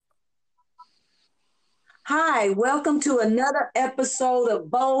Hi, welcome to another episode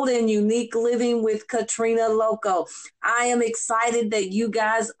of Bold and Unique Living with Katrina Loco. I am excited that you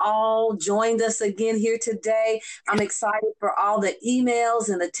guys all joined us again here today. I'm excited for all the emails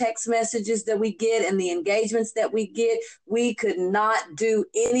and the text messages that we get and the engagements that we get. We could not do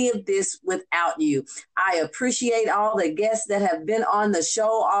any of this without you. I appreciate all the guests that have been on the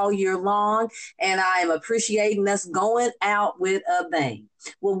show all year long, and I am appreciating us going out with a bang.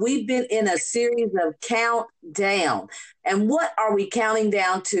 Well, we've been in a series of countdown. And what are we counting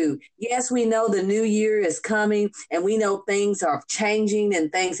down to? Yes, we know the new year is coming and we know things are changing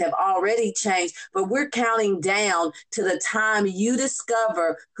and things have already changed, but we're counting down to the time you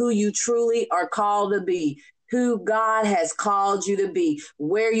discover who you truly are called to be, who God has called you to be,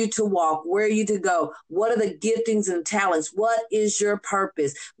 where you to walk, where you to go, what are the giftings and talents, what is your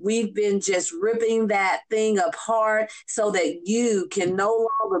purpose. We've been just ripping that thing apart so that you can no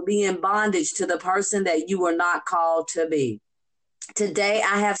longer be in bondage to the person that you were not called to be. Today,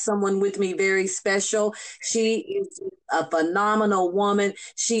 I have someone with me very special. She is a phenomenal woman.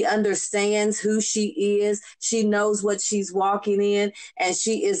 She understands who she is. She knows what she's walking in, and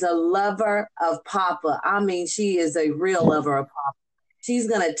she is a lover of Papa. I mean, she is a real lover of Papa. She's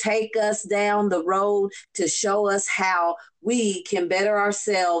going to take us down the road to show us how we can better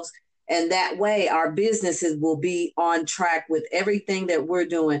ourselves. And that way, our businesses will be on track with everything that we're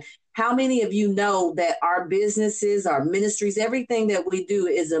doing. How many of you know that our businesses, our ministries, everything that we do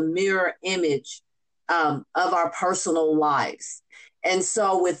is a mirror image of our personal lives? And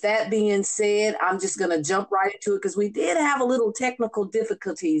so, with that being said, I'm just going to jump right into it because we did have a little technical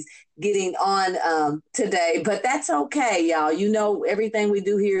difficulties getting on today, but that's okay, y'all. You know, everything we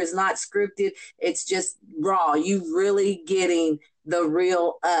do here is not scripted, it's just raw. You really getting the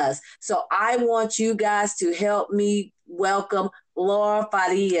real us. So, I want you guys to help me welcome Laura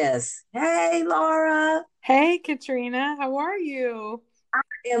Farias. Hey, Laura. Hey, Katrina, how are you? I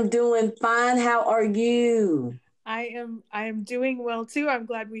am doing fine. How are you? I am doing well too. I'm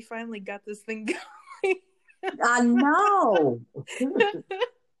glad we finally got this thing going. I know.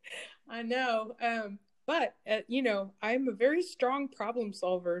 I know. But I'm a very strong problem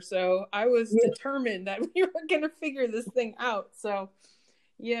solver, so I was Yeah. determined that we were going to figure this thing out. So,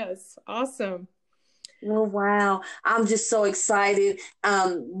 yes, awesome. Oh, wow. I'm just so excited.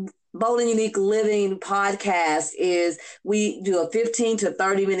 Bold and Unique Living podcast is we do a 15 to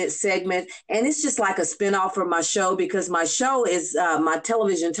 30-minute segment, and it's just like a spinoff from my show because my show is my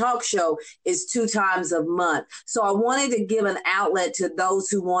television talk show is 2 times a month. So I wanted to give an outlet to those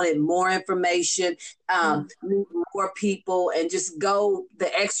who wanted more information, meet more people, and just go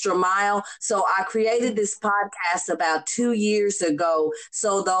the extra mile. So I created this podcast about 2 years ago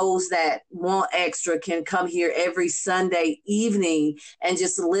so those that want extra can come here every Sunday evening and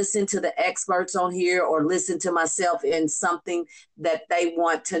just listen to the experts on here or listen to myself in something that they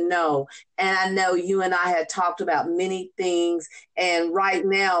want to know. And I know you and I had talked about many things. And right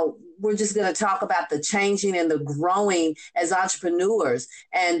now, we're just going to talk about the changing and the growing as entrepreneurs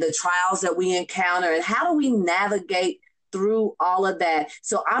and the trials that we encounter and how do we navigate through all of that.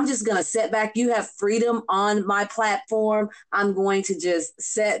 So I'm just going to sit back. You have freedom on my platform. I'm going to just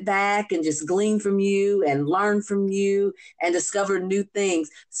sit back and just glean from you and learn from you and discover new things.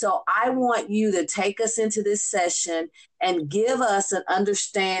 So I want you to take us into this session and give us an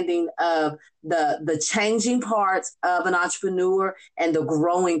understanding of the changing parts of an entrepreneur and the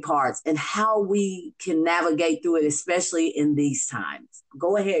growing parts and how we can navigate through it, especially in these times.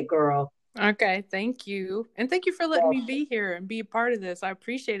 Go ahead, girl. Okay, thank you. And thank you for letting me be here and be a part of this. I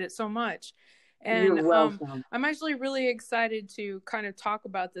appreciate it so much. You're And welcome. I'm actually really excited to kind of talk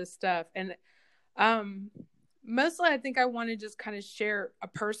about this stuff. And um, mostly, I think I want to just kind of share a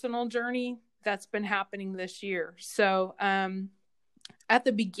personal journey that's been happening this year. So at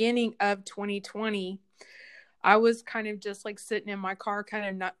the beginning of 2020, I was kind of just like sitting in my car, kind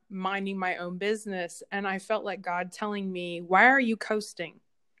of not minding my own business. And I felt like God telling me, "Why are you coasting?"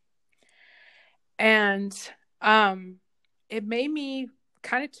 And it made me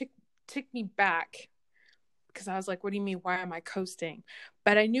kind of tick me back because I was like, what do you mean? Why am I coasting?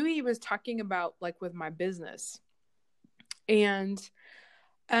 But I knew he was talking about like with my business. And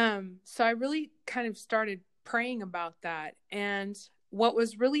so I really kind of started praying about that. And what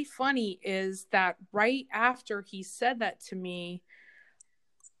was really funny is that right after he said that to me,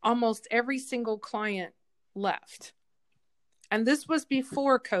 almost every single client left. And this was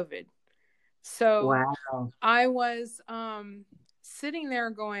before COVID. So Wow. I was sitting there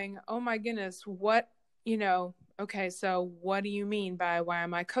going, oh my goodness, okay, so what do you mean by why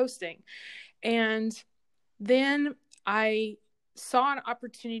am I coasting? And then I saw an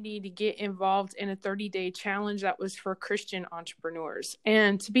opportunity to get involved in a 30-day challenge that was for Christian entrepreneurs.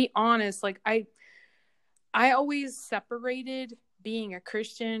 And to be honest, like I always separated being a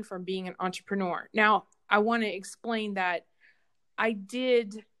Christian from being an entrepreneur. Now, I want to explain that I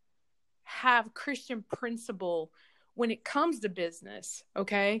did have Christian principle when it comes to business,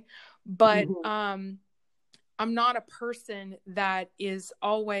 okay? But I'm not a person that is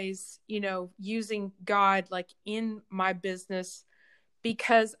always, using God like in my business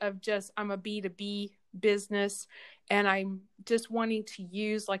because of just I'm a B2B business and I'm just wanting to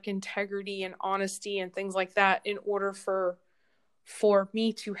use like integrity and honesty and things like that in order for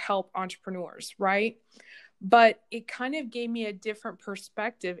me to help entrepreneurs, right? But it kind of gave me a different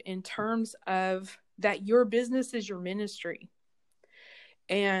perspective in terms of that your business is your ministry.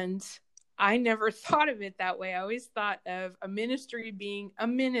 And I never thought of it that way. I always thought of a ministry being a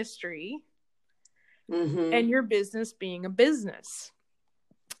ministry and your business being a business.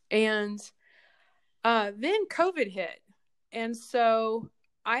 And then COVID hit. And so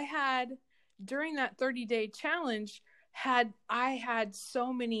I had, during that 30-day challenge, I had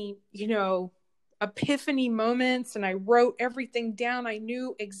so many, epiphany moments, and I wrote everything down. I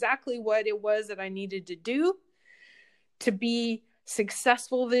knew exactly what it was that I needed to do to be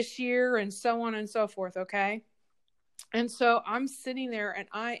successful this year and so on and so forth. Okay. And so I'm sitting there and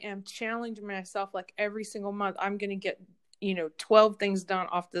I am challenging myself like every single month. I'm going to get, 12 things done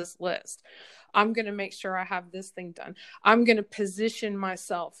off this list. I'm going to make sure I have this thing done. I'm going to position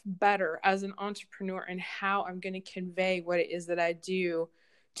myself better as an entrepreneur and how I'm going to convey what it is that I do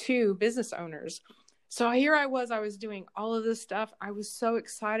to business owners. So here I was doing all of this stuff. I was so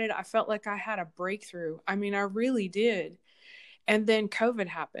excited. I felt like I had a breakthrough. I mean, I really did. And then COVID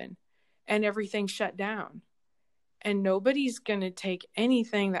happened and everything shut down. And nobody's going to take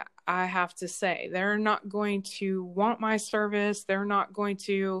anything that I have to say. They're not going to want my service. They're not going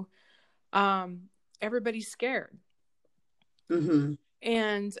to, everybody's scared. And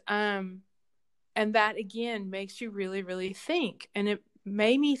that again makes you really, really think. And it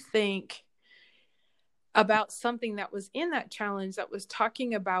made me think about something that was in that challenge that was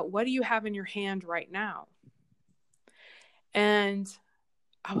talking about, what do you have in your hand right now? And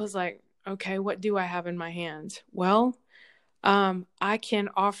I was like, okay, what do I have in my hand? Well, I can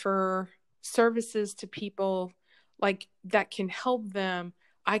offer services to people like that can help them.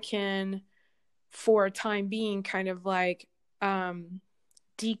 I can, for a time being, kind of like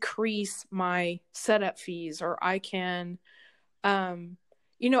decrease my setup fees, or I can,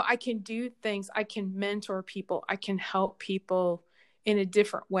 I can do things. I can mentor people. I can help people in a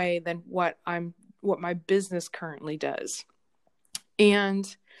different way than what my business currently does.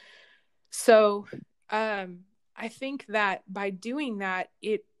 And so, I think that by doing that,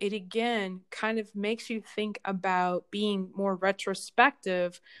 it again kind of makes you think about being more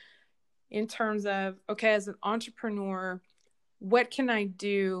retrospective in terms of, okay, as an entrepreneur, what can I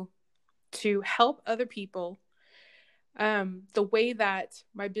do to help other people? The way that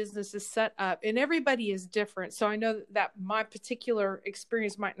my business is set up, and everybody is different. So I know that my particular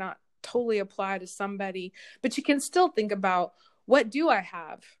experience might not totally apply to somebody, but you can still think about, what do I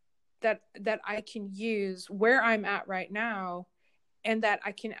have that I can use where I'm at right now, and that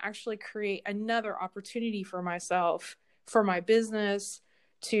I can actually create another opportunity for myself, for my business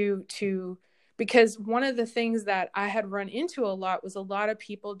because one of the things that I had run into a lot was a lot of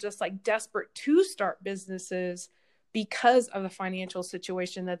people just like desperate to start businesses because of the financial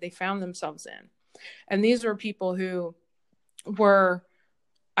situation that they found themselves in. And these were people who were,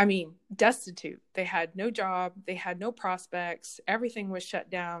 destitute. They had no job. They had no prospects. Everything was shut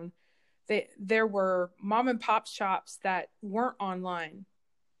down. There were mom and pop shops that weren't online.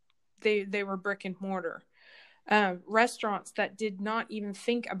 They were brick and mortar. Restaurants that did not even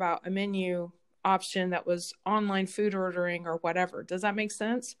think about a menu option that was online food ordering or whatever. Does that make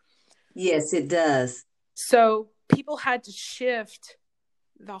sense? Yes, it does. So people had to shift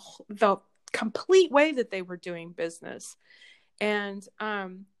the complete way that they were doing business. And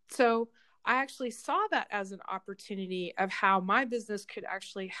so I actually saw that as an opportunity of how my business could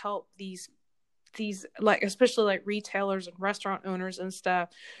actually help these like, especially like retailers and restaurant owners and stuff,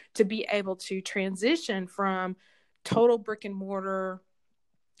 to be able to transition from total brick and mortar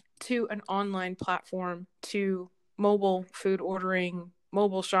to an online platform, to mobile food ordering,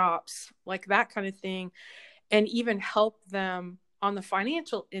 mobile shops, like that kind of thing, and even help them on the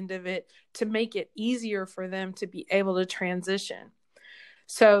financial end of it to make it easier for them to be able to transition.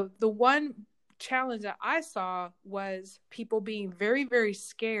 So the one challenge that I saw was people being very, very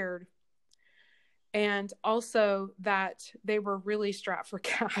scared and also that they were really strapped for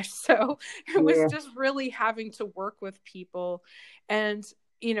cash. So it was Yeah. just really having to work with people. And,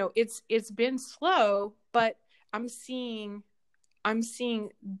 you know, it's been slow, but I'm seeing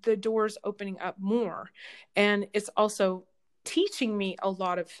the doors opening up more. And it's also teaching me a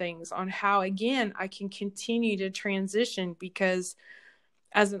lot of things on how, again, I can continue to transition because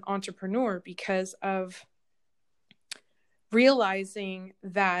as an entrepreneur, because of realizing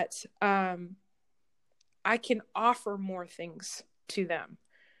that I can offer more things to them,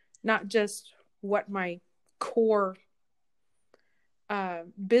 not just what my core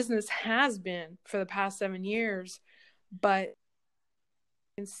business has been for the past 7 years, but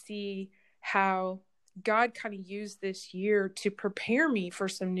I can see how God kind of used this year to prepare me for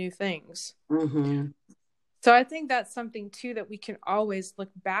some new things. Mm-hmm. So I think that's something too that we can always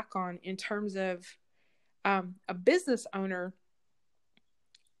look back on in terms of a business owner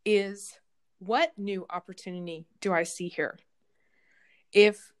is, what new opportunity do I see here?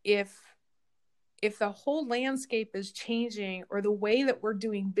 If the whole landscape is changing, or the way that we're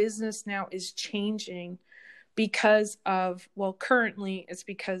doing business now is changing because of, well, currently it's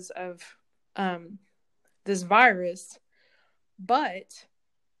because of this virus, but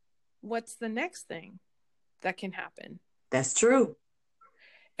what's the next thing that can happen? That's true.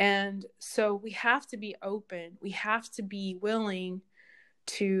 And so we have to be open. We have to be willing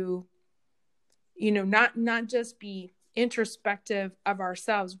to, you know, not just be introspective of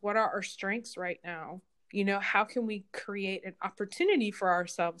ourselves. What are our strengths right now? You know, how can we create an opportunity for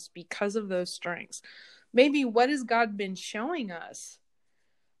ourselves because of those strengths? Maybe what has God been showing us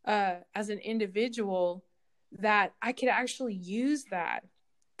as an individual that I could actually use that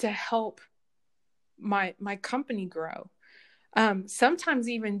to help my company grow? Sometimes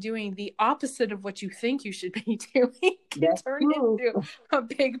even doing the opposite of what you think you should be doing can That's turn true. into a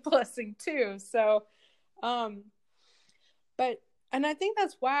big blessing too. So, but, and I think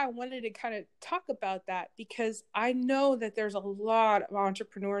that's why I wanted to kind of talk about that, because I know that there's a lot of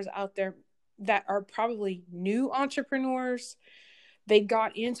entrepreneurs out there that are probably new entrepreneurs. They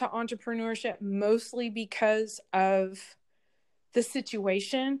got into entrepreneurship mostly because of the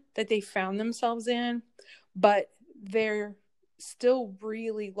situation that they found themselves in, but they're still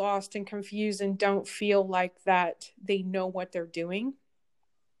really lost and confused and don't feel like that they know what they're doing.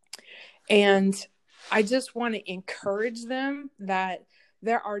 And I just want to encourage them that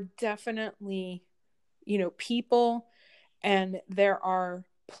there are definitely, you know, people, and there are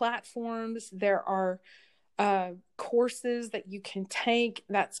platforms, there are courses that you can take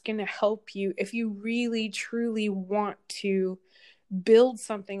that's going to help you if you really truly want to build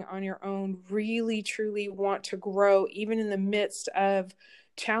something on your own, really truly want to grow, even in the midst of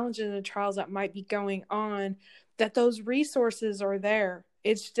challenges and trials that might be going on, that those resources are there.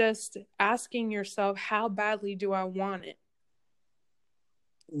 It's just asking yourself, how badly do I want it?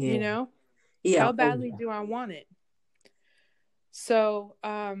 Yeah. You know, Yeah. how badly do I want it? So,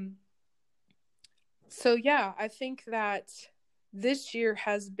 so yeah, I think that this year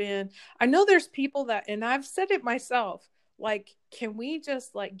has been, I know there's people that, and I've said it myself, like, can we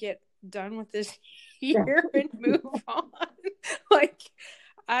just like get done with this year and move on? Like,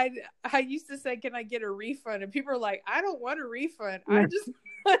 I used to say, can I get a refund? And people are like, I don't want a refund. I just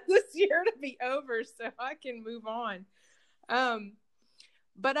want this year to be over so I can move on.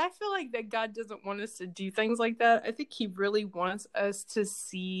 But I feel like that God doesn't want us to do things like that. I think he really wants us to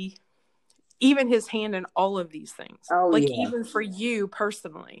see even his hand in all of these things. Oh, like, yeah. even for you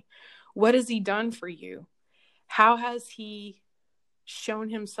personally, what has he done for you? How has he shown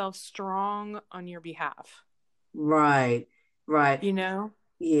himself strong on your behalf? Right. Right. You know?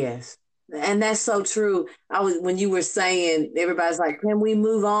 Yes. And that's so true. When you were saying, everybody's like, can we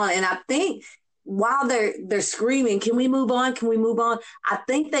move on? And I think while they're screaming, can we move on? Can we move on? I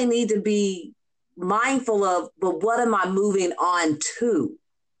think they need to be mindful of, but what am I moving on to?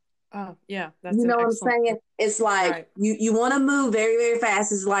 Oh, yeah. That's You an know what I'm excellent saying? point. It's like Right. you want to move very, very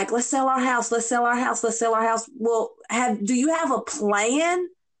fast. It's like, let's sell our house, let's sell our house, let's sell our house. Well, do you have a plan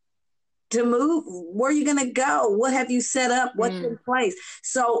to move? Where are you going to go? What have you set up? What's in place?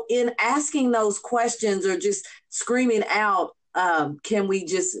 So in asking those questions, or just screaming out, can we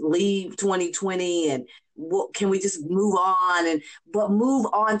just leave 2020 and what, can we just move on? But move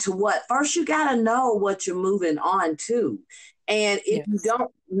on to what? First, you got to know what you're moving on to. And if you Yes.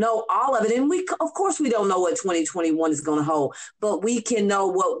 don't know all of it, and of course, we don't know what 2021 is going to hold, but we can know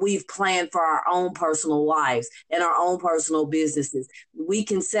what we've planned for our own personal lives and our own personal businesses. We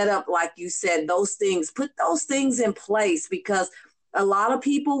can set up, like you said, those things, put those things in place, because a lot of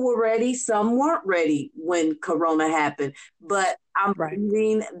people were ready, some weren't ready when Corona happened. But I'm Right.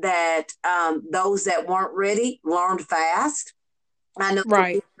 believing that those that weren't ready learned fast. I know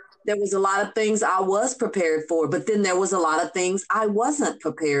Right. there was a lot of things I was prepared for, but then there was a lot of things I wasn't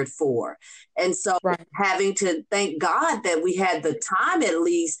prepared for. And so Right. having to thank God that we had the time at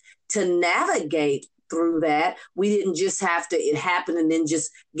least to navigate through that. We didn't just have to, it happened and then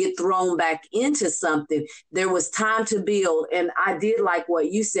just get thrown back into something. There was time to build. And I did like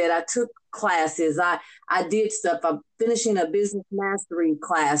what you said. I took classes. I did stuff. I'm finishing a business mastery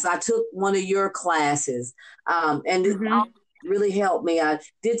class. I took one of your classes. And it Mm-hmm. really helped me. I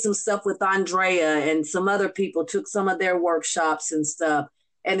did some stuff with Andrea and some other people, took some of their workshops and stuff.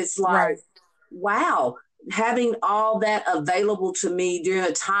 And it's like, Right. wow, having all that available to me during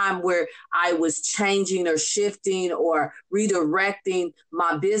a time where I was changing or shifting or redirecting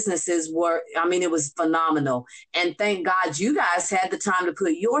my businesses were, I mean, it was phenomenal. And thank God you guys had the time to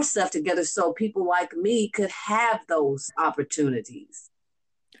put your stuff together so people like me could have those opportunities.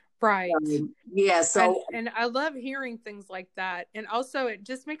 Right. Yeah, so And I love hearing things like that. And also it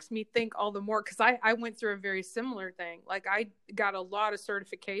just makes me think all the more because I went through a very similar thing. Like I got a lot of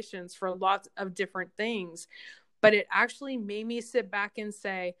certifications for lots of different things, but it actually made me sit back and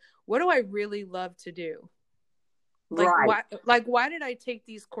say, what do I really love to do? right, Like why did I take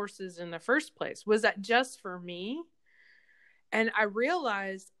these courses in the first place? Was that just for me? And I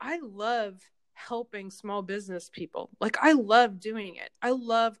realized I love helping small business people. Like I love doing it. I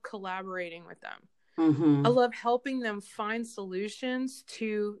love collaborating with them. I mm-hmm. love helping them find solutions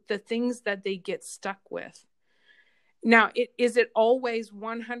to the things that they get stuck with. Now, is it always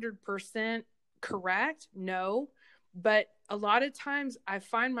 100% correct? No. But a lot of times I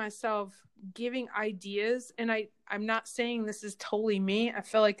find myself giving ideas, and I'm not saying this is totally me. I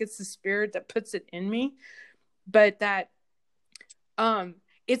feel like it's the spirit that puts it in me, but that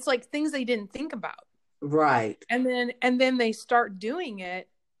it's like things they didn't think about. Right. And then they start doing it.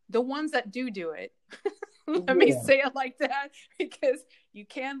 The ones that do it, let me Yeah. say it like that, because you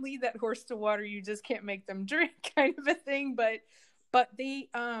can lead that horse to water, you just can't make them drink, kind of a thing. But they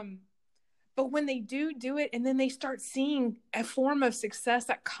but when they do it and then they start seeing a form of success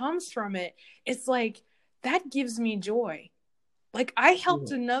that comes from it, it's like that gives me joy. Like I helped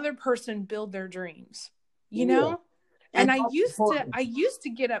Yeah. another person build their dreams, you Yeah. know? And And that's important. I used to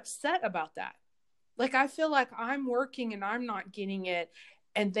get upset about that. Like I feel like I'm working and I'm not getting it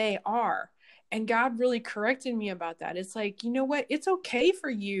and they are. And God really corrected me about that. It's like, you know what? It's okay for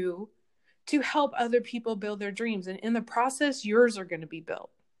you to help other people build their dreams, and in the process yours are going to be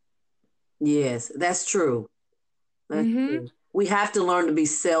built. Yes, that's true. That's Mhm. true. We have to learn to be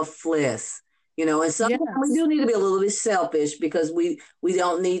selfless, and sometimes we Yes. do need to be a little bit selfish because we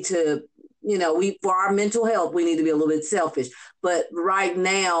don't need to, we for our mental health, we need to be a little bit selfish. But right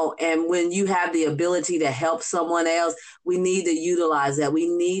now, and when you have the ability to help someone else, we need to utilize that. We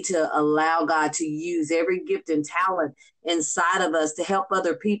need to allow God to use every gift and talent inside of us to help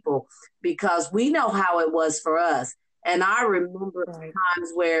other people because we know how it was for us. And I remember Right.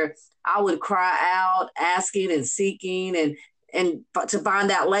 times where I would cry out, asking and seeking, and to find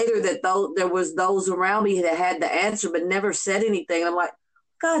out later that though there was those around me that had the answer but never said anything. And I'm like,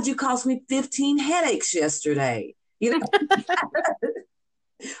 God, you caused me 15 headaches yesterday.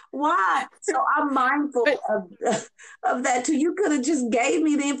 Why? So I'm mindful But of that too. You could have just gave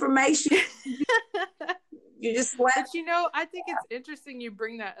me the information. You just let. but I think it's interesting you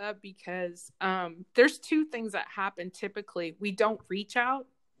bring that up because there's two things that happen typically. We don't reach out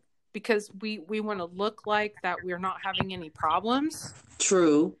because we want to look like that we're not having any problems.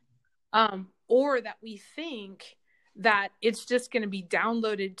 True. Or that we think that it's just going to be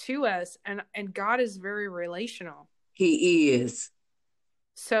downloaded to us, and God is very relational. He is.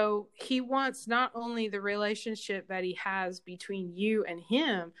 So he wants not only the relationship that he has between you and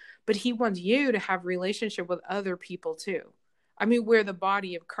him, but he wants you to have relationship with other people too. I mean, we're the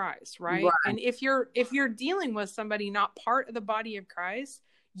body of Christ, right? Right. And if you're dealing with somebody not part of the body of Christ,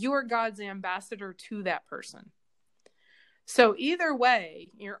 you're God's ambassador to that person. So either way,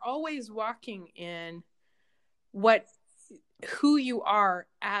 you're always walking in who you are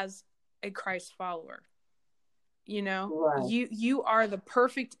as a Christ follower. Right. You are the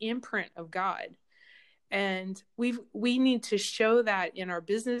perfect imprint of God. And we need to show that in our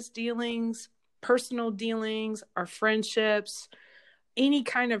business dealings, personal dealings, our friendships, any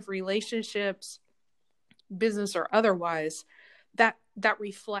kind of relationships, business or otherwise, that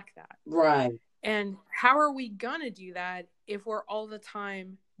reflect that. Right. And how are we going to do that if we're all the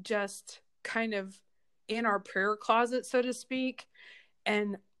time just kind of in our prayer closet, so to speak,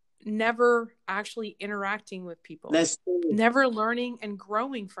 and never actually interacting with people, That's true. never learning and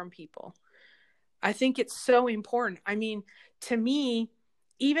growing from people. I think it's so important. I mean, to me,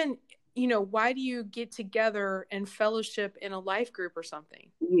 even, why do you get together and fellowship in a life group or something?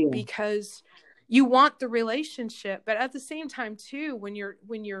 Yeah. Because you want the relationship, but at the same time too, when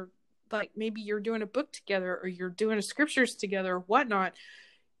you're like, maybe you're doing a book together or you're doing a scriptures together or whatnot,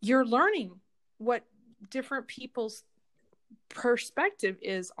 you're learning what different people's perspective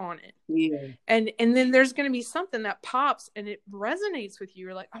is on it. Yeah. And then there's going to be something that pops and it resonates with you.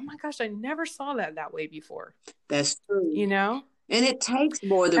 You're like, oh my gosh, I never saw that way before. That's true. And it takes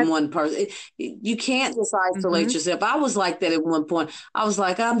more than one person. You can't just isolate yourself. I was like that at one point. I was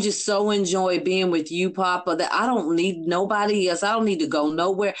like, I'm just so enjoy being with you, Papa, that I don't need nobody else. I don't need to go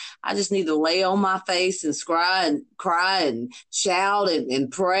nowhere. I just need to lay on my face and cry and shout and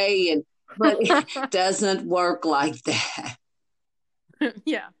pray. But it doesn't work like that.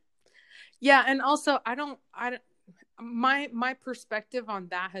 Yeah. Yeah. And also my perspective on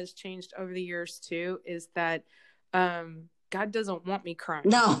that has changed over the years too, is that, God doesn't want me crying.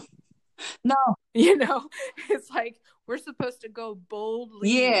 No. It's like, we're supposed to go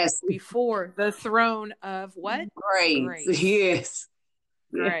boldly before the throne of what? Grace. Yes.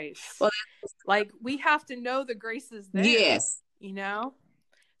 Grace. Well, like, we have to know the grace is there. Yes.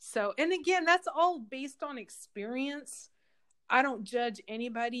 So, and again, that's all based on experience. I don't judge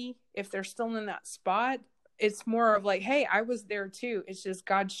anybody if they're still in that spot. It's more of like, hey, I was there too. It's just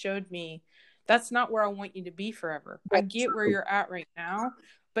God showed me that's not where I want you to be forever. I get where you're at right now,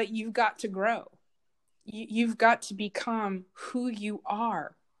 but you've got to grow. You've got to become who you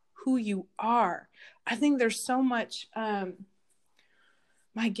are. I think there's so much, my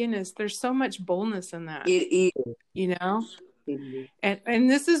goodness, there's so much boldness in that. It is. And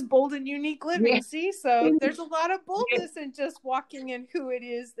this is bold and unique living. Yeah. See, so there's a lot of boldness in just walking in who it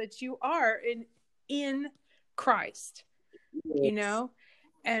is that you are in Christ. Yes.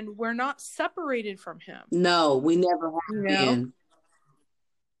 And we're not separated from him. No, we never have been.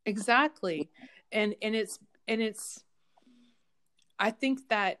 Exactly. And it's I think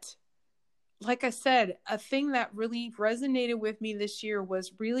that, like I said, a thing that really resonated with me this year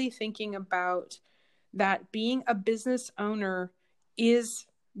was really thinking about that being a business owner is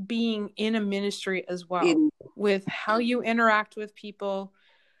being in a ministry as well, with how you interact with people,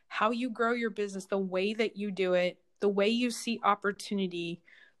 how you grow your business, the way that you do it, the way you see opportunity,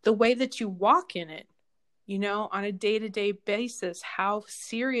 the way that you walk in it, on a day-to-day basis. How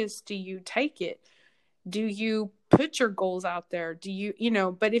serious do you take it? Do you put your goals out there? Do you,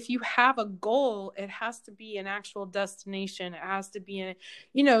 but if you have a goal, it has to be an actual destination. It has to be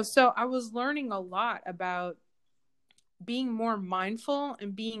so I was learning a lot about being more mindful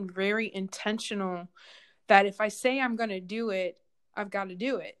and being very intentional, that if I say I'm going to do it, I've got to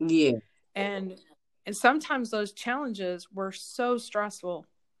do it. Yeah. And sometimes those challenges were so stressful.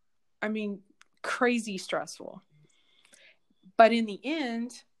 I mean, crazy stressful. But in the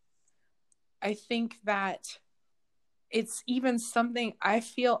end, I think that it's even something I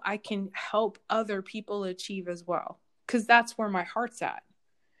feel I can help other people achieve as well. Because that's where my heart's at.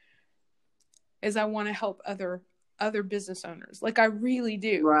 Is I want to help other business owners. Like, I really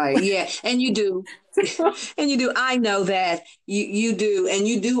do. Right. Yeah. And you do. And you do. I know that you do. And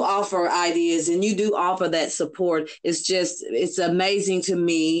you do offer ideas and you do offer that support. It's amazing to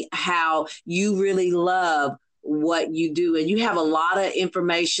me how you really love what you do. And you have a lot of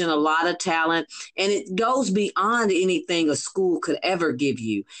information, a lot of talent, and it goes beyond anything a school could ever give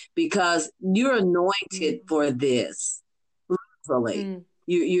you, because you're anointed for this. Literally.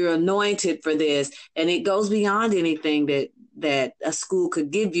 You're anointed for this, and it goes beyond anything that a school could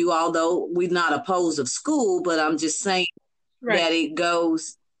give you, although we're not opposed of school, but I'm just saying that it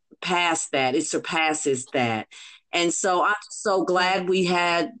goes past that. It surpasses that. And so I'm so glad we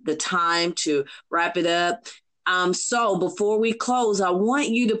had the time to wrap it up. So before we close, I want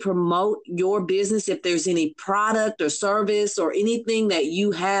you to promote your business. If there's any product or service or anything that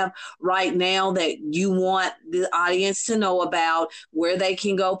you have right now that you want the audience to know about, where they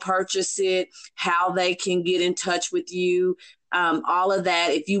can go purchase it, how they can get in touch with you, all of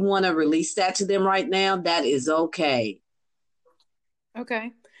that. If you want to release that to them right now, that is okay.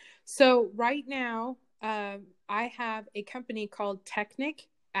 Okay. So right now, I have a company called Technic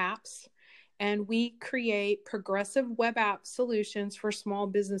Apps. And we create progressive web app solutions for small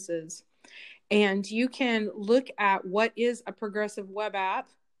businesses. And you can look at what is a progressive web app,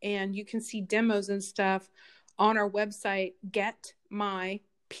 and you can see demos and stuff on our website, getmypwa.com.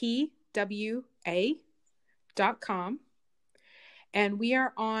 And we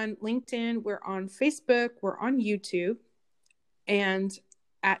are on LinkedIn, we're on Facebook, we're on YouTube. And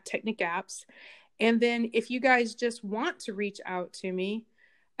at Technic Apps. And then if you guys just want to reach out to me,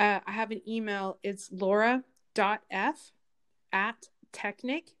 I have an email. It's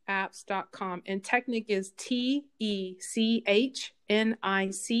laura.f@technicapps.com. And Technic is TECHNIC.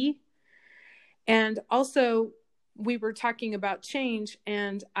 And also, we were talking about change,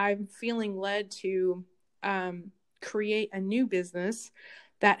 and I'm feeling led to create a new business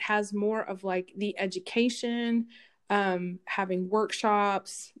that has more of like the education, having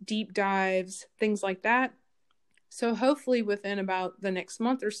workshops, deep dives, things like that. So hopefully within about the next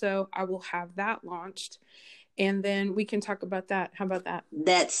month or so, I will have that launched, and then we can talk about that. How about that?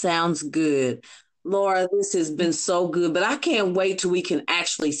 That sounds good. Laura, this has been so good, but I can't wait till we can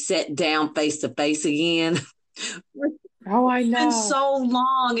actually sit down face to face again. Oh, I It's know. been so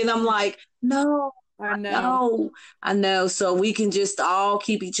long, and I'm like, no, I know. I know. So we can just all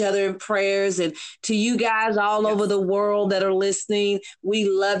keep each other in prayers. And to you guys all over the world that are listening, we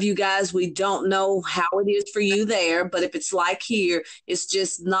love you guys. We don't know how it is for you there, but if it's like here, it's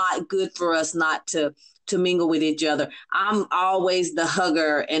just not good for us not to mingle with each other. I'm always the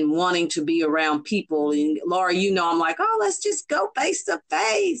hugger and wanting to be around people. And Laura, you know, I'm like, oh, let's just go face to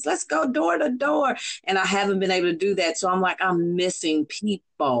face. Let's go door to door. And I haven't been able to do that. So I'm like, I'm missing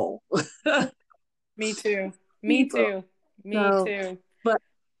people. Me too. Me too. Me too.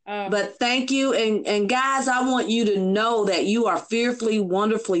 But thank you. And guys, I want you to know that you are fearfully,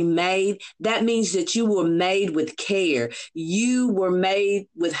 wonderfully made. That means that you were made with care. You were made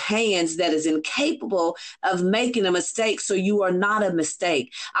with hands that is incapable of making a mistake. So you are not a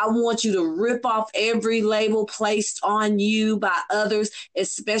mistake. I want you to rip off every label placed on you by others,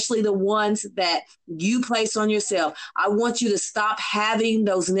 especially the ones that you place on yourself. I want you to stop having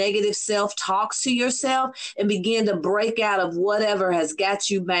those negative self-talks to yourself and begin to break out of whatever has got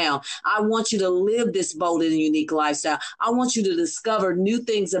you bound. I want you to live this bold and unique lifestyle. I want you to discover new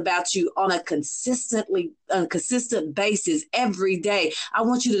things about you on a consistent basis every day. I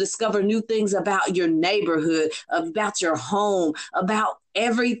want you to discover new things about your neighborhood, about your home, about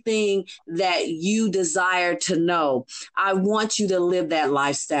everything that you desire to know. I want you to live that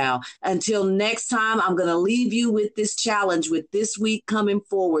lifestyle. Until next time, I'm going to leave you with this challenge with this week coming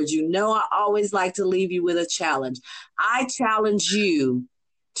forward. You know, I always like to leave you with a challenge. I challenge you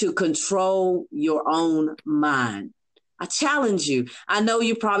to control your own mind. I challenge you. I know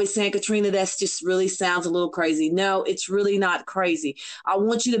you're probably saying, Katrina, that's just really sounds a little crazy. No, it's really not crazy. I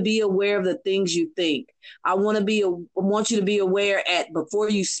want you to be aware of the things you think. I want you to be aware before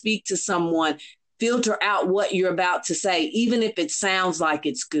you speak to someone, filter out what you're about to say, even if it sounds like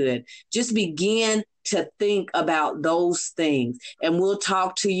it's good. Just begin to think about those things. And we'll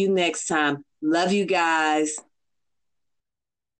talk to you next time. Love you guys.